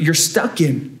 but you're stuck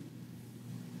in.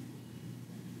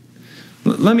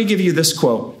 Let me give you this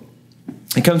quote.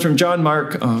 It comes from John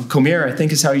Mark Comer, I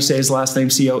think is how you say his last name,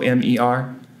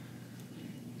 Comer.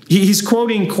 He's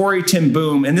quoting Corrie ten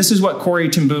Boom, and this is what Corrie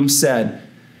ten Boom said.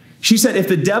 She said, if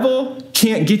the devil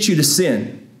can't get you to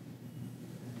sin,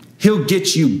 he'll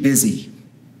get you busy.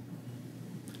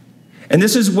 And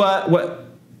this is what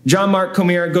John Mark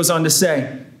Comer goes on to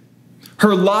say.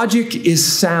 Her logic is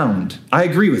sound. I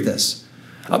agree with this.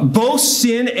 Both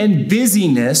sin and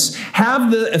busyness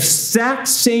have the exact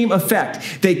same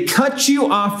effect. They cut you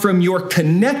off from your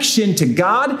connection to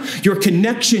God, your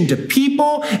connection to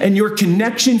people, and your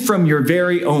connection from your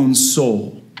very own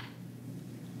soul.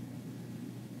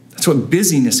 That's what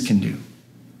busyness can do.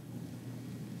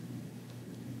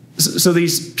 So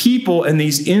these people and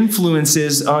these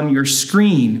influences on your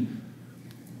screen,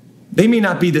 they may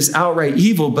not be this outright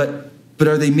evil, but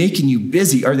are they making you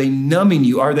busy? Are they numbing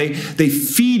you? Are they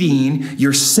feeding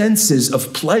your senses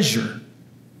of pleasure,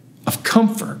 of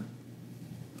comfort,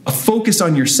 a focus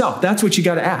on yourself? That's what you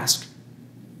got to ask.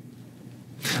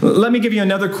 Let me give you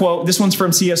another quote. This one's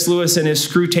from C.S. Lewis in his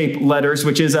Screwtape Letters,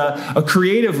 which is a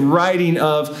creative writing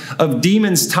of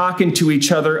demons talking to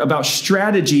each other about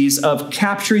strategies of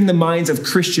capturing the minds of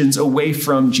Christians away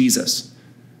from Jesus.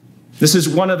 This is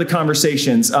one of the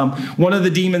conversations. One of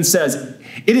the demons says,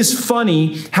 "It is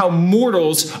funny how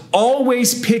mortals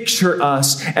always picture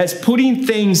us as putting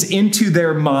things into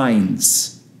their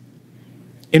minds.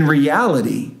 In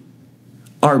reality,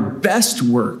 our best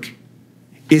work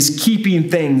is keeping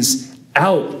things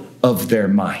out of their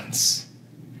minds."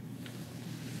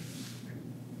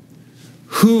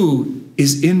 Who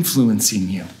is influencing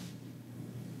you?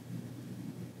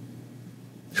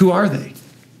 Who are they?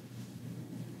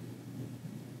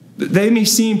 They may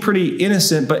seem pretty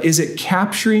innocent, but is it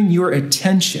capturing your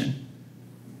attention?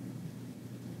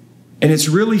 And it's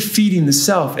really feeding the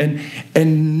self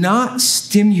and not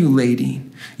stimulating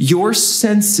your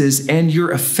senses and your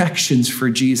affections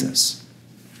for Jesus.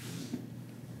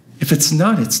 If it's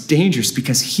not, it's dangerous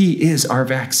because he is our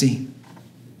vaccine.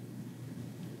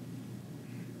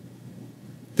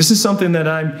 This is something that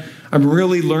I'm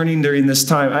really learning during this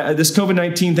time. This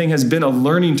COVID-19 thing has been a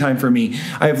learning time for me.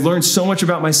 I have learned so much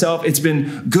about myself. It's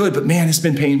been good, but man, it's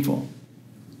been painful.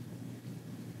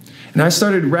 And I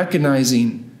started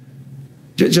recognizing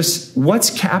just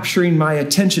what's capturing my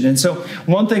attention. And so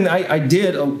one thing that I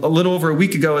did a little over a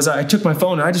week ago is I took my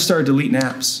phone and I just started deleting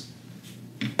apps.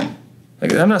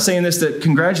 Like, I'm not saying this to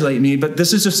congratulate me, but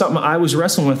this is just something I was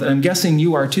wrestling with, and I'm guessing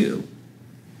you are too.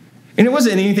 And it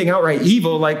wasn't anything outright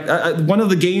evil. Like one of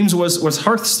the games was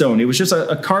Hearthstone. It was just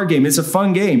a card game. It's a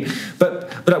fun game.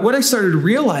 But what I started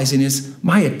realizing is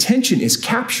my attention is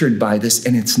captured by this,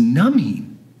 and it's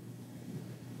numbing.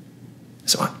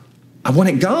 So I want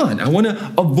it gone. I want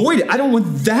to avoid it. I don't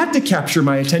want that to capture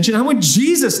my attention. I want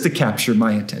Jesus to capture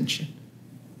my attention.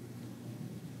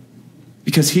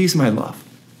 Because he's my love.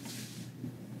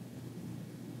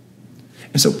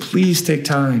 And so please take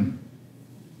time.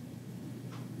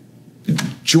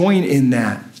 Join in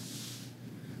that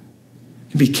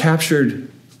and be captured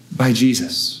by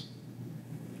Jesus.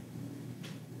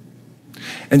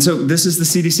 And so this is the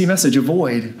CDC message: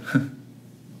 avoid.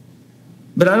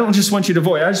 But I don't just want you to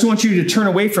avoid. I just want you to turn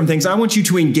away from things. I want you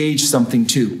to engage something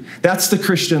too. That's the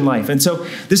Christian life. And so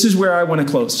this is where I want to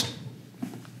close.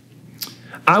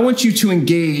 I want you to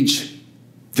engage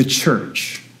the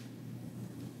church.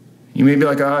 You may be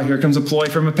like, here comes a ploy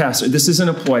from a pastor. This isn't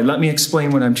a ploy. Let me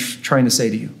explain what I'm trying to say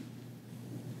to you.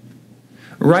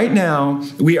 Right now,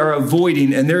 we are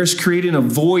avoiding, and there is creating a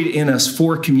void in us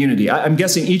for community. I'm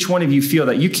guessing each one of you feel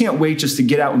that you can't wait just to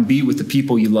get out and be with the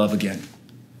people you love again.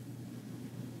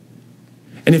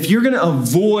 And if you're going to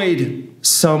avoid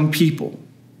some people,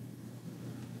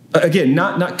 again,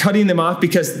 not cutting them off,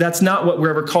 because that's not what we're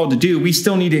ever called to do. We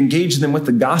still need to engage them with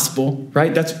the gospel,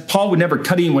 right? Paul would never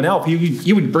cut anyone off.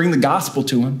 He would bring the gospel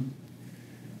to him.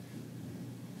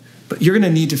 But you're going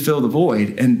to need to fill the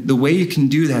void. And the way you can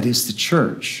do that is the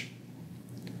church.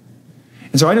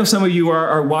 And so I know some of you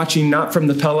are watching not from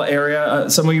the Pella area.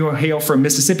 Some of you hail from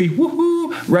Mississippi.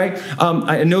 Woohoo, right?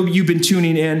 I know you've been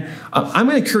tuning in. I'm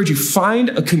going to encourage you, find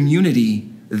a community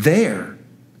there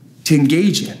to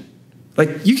engage in.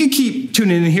 Like, you can keep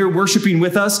tuning in here, worshiping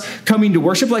with us, coming to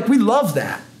worship. Like, we love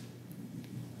that.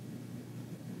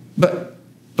 But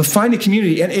find a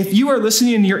community. And if you are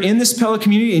listening and you're in this Pella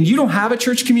community and you don't have a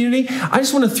church community, I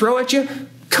just want to throw at you,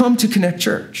 come to Connect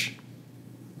Church.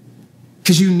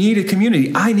 Because you need a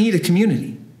community. I need a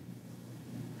community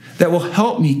that will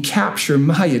help me capture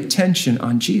my attention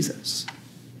on Jesus.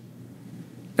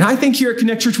 And I think here at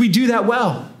Connect Church, we do that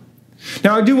well.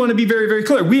 Now, I do want to be very, very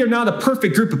clear. We are not a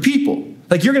perfect group of people.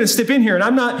 Like, you're going to step in here, and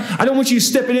I don't want you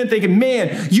stepping in thinking,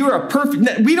 man, you're a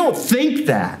perfect. We don't think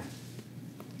that.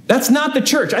 That's not the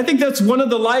church. I think that's one of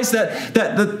the lies that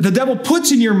the devil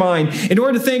puts in your mind in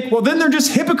order to think, well, then they're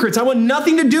just hypocrites. I want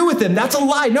nothing to do with them. That's a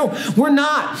lie. No, we're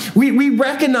not. We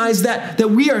recognize that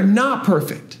we are not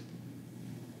perfect.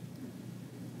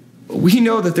 But we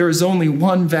know that there is only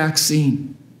one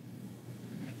vaccine.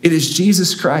 It is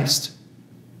Jesus Christ.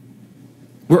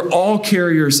 We're all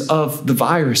carriers of the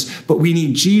virus, but we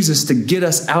need Jesus to get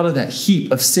us out of that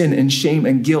heap of sin and shame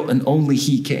and guilt, and only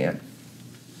he can.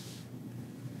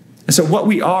 And so what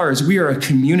we are is we are a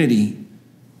community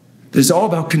that is all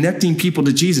about connecting people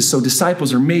to Jesus so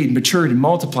disciples are made, matured, and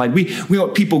multiplied. We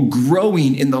want people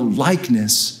growing in the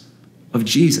likeness of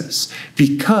Jesus,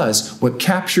 because what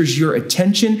captures your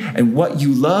attention and what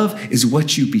you love is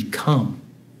what you become.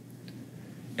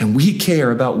 And we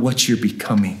care about what you're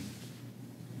becoming.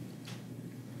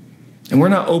 And we're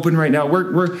not open right now.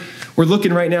 We're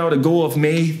looking right now at a goal of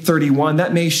May 31.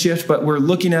 That may shift, but we're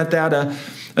looking at that,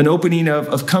 an opening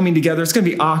of coming together. It's going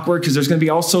to be awkward because there's going to be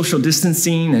all social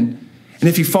distancing. And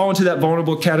if you fall into that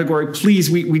vulnerable category,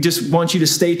 please, we just want you to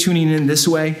stay tuning in this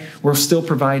way. We'll still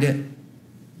provide it.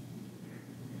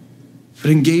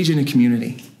 But engage in a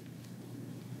community.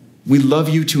 we'd love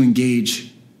you to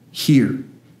engage here.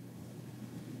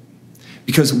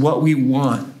 Because what we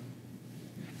want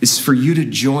is for you to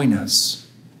join us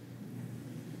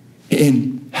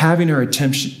in having our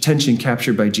attention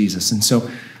captured by Jesus. And so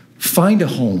find a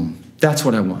home. That's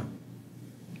what I want.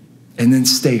 And then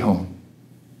stay home.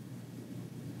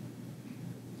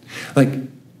 Like,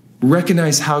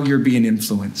 recognize how you're being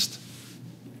influenced.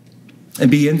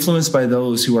 And be influenced by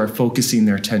those who are focusing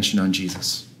their attention on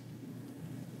Jesus.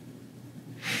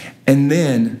 And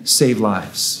then save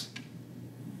lives.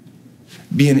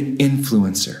 Be an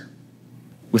influencer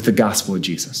with the gospel of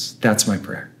Jesus. That's my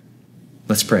prayer.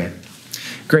 Let's pray.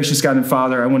 Gracious God and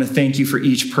Father, I want to thank you for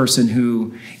each person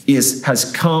who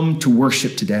has come to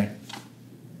worship today.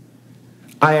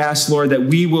 I ask, Lord, that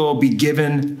we will be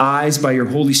given eyes by your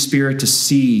Holy Spirit to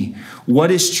see what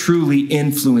is truly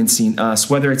influencing us,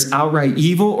 whether it's outright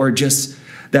evil or just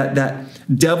that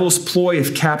devil's ploy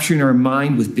of capturing our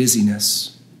mind with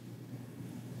busyness.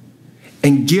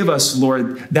 And give us,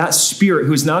 Lord, that spirit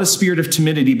who is not a spirit of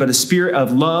timidity, but a spirit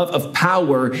of love, of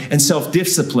power, and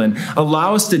self-discipline.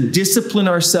 Allow us to discipline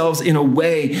ourselves in a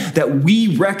way that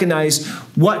we recognize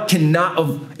what cannot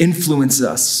influence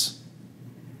us.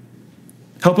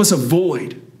 Help us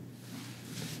avoid,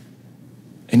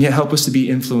 and yet help us to be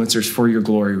influencers for your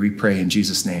glory, we pray in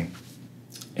Jesus' name.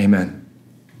 Amen.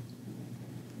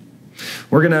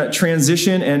 We're going to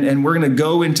transition and we're going to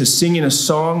go into singing a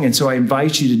song. And so I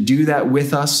invite you to do that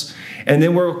with us. And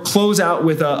then we'll close out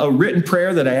with a written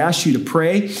prayer that I ask you to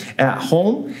pray at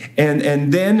home.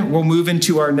 And then we'll move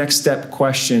into our next step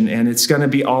question. And it's going to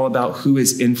be all about who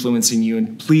is influencing you.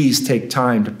 And please take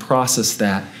time to process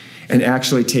that and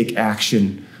actually take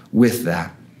action with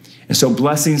that. And so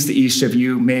blessings to each of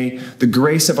you. May the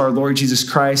grace of our Lord Jesus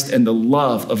Christ and the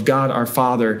love of God our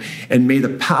Father and may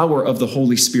the power of the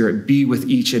Holy Spirit be with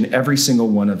each and every single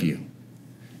one of you.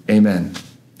 Amen.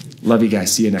 Love you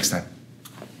guys. See you next time.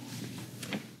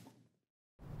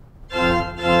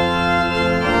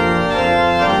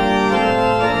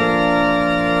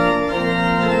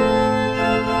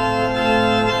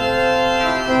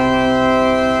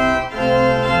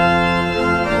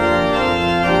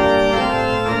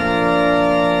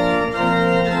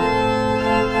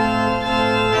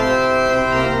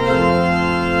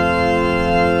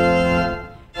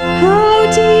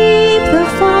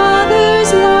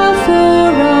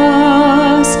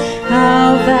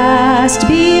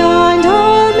 Beyond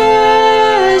all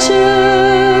measure,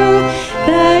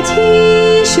 that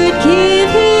he should give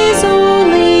his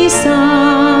only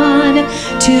Son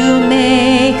to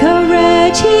make a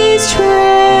wretch his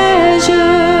treasure.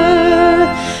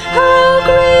 How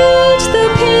great the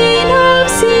pain of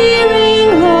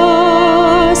searing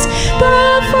loss!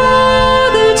 The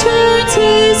Father turns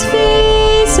his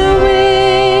face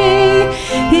away,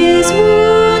 his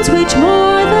wounds which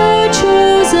mar the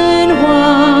chosen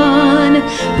one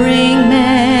bring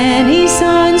many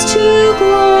sons to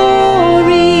glory.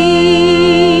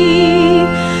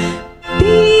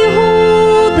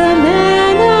 Behold the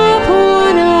man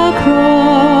upon a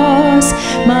cross,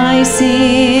 my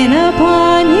sin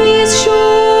upon his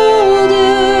shoulders.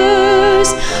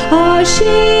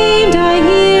 Ashamed I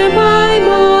hear my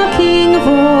mocking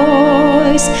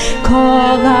voice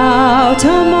call out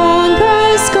among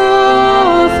the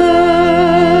scoffers.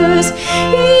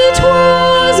 It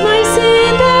was my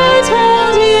sin that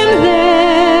held him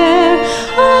there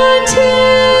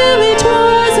until it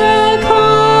was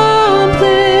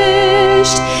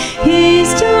accomplished.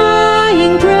 His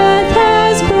dying breath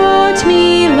has brought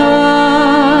me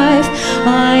life.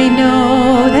 I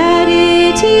know that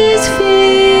it is finished.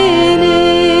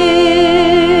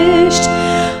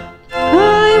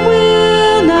 I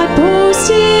will not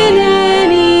boast in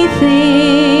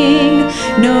anything,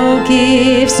 no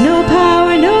gifts, no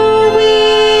power, no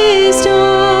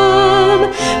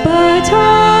wisdom, but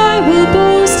I will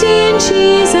boast in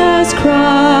Jesus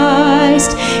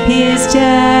Christ, his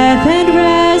death and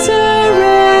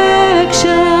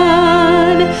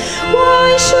resurrection.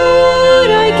 Why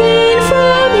should I gain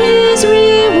from his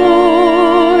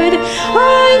reward?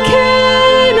 I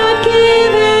cannot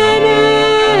give an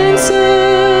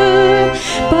answer,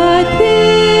 but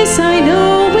this I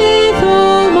know with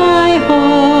all my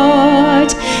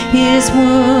heart, his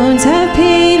wounds have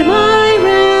paid my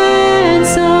ransom.